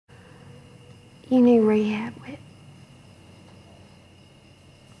You need rehab with.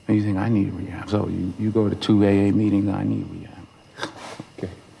 You think I need rehab? So you go to 2 AA meetings, I need rehab. Okay.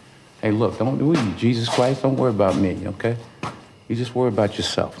 Hey, look, don't do it. Jesus Christ, don't worry about me, okay? You just worry about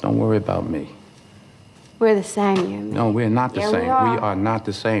yourself. Don't worry about me. We're the same, you and me. No, we're not the same. We are not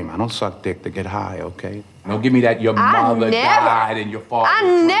the same. I don't suck dick to get high, okay? Don't give me that your mother died and your father. I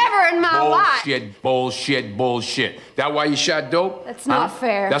never in my life. Bullshit. That why you shot dope? That's not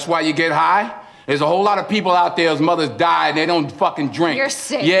fair. That's why you get high? There's a whole lot of people out there whose mothers died and they don't fucking drink. You're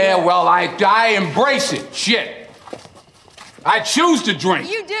sick. Yeah, well, I embrace it. Shit. I choose to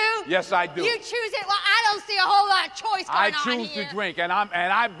drink. You do? Yes, I do. You choose it? Well, I don't see a whole lot of choice going on here. I choose to drink, and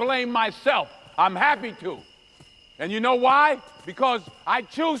I blame myself. I'm happy to. And you know why? Because I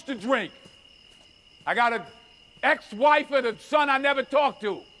choose to drink. I got an ex-wife and a son I never talked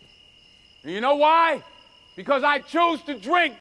to. And you know why? Because I choose to drink.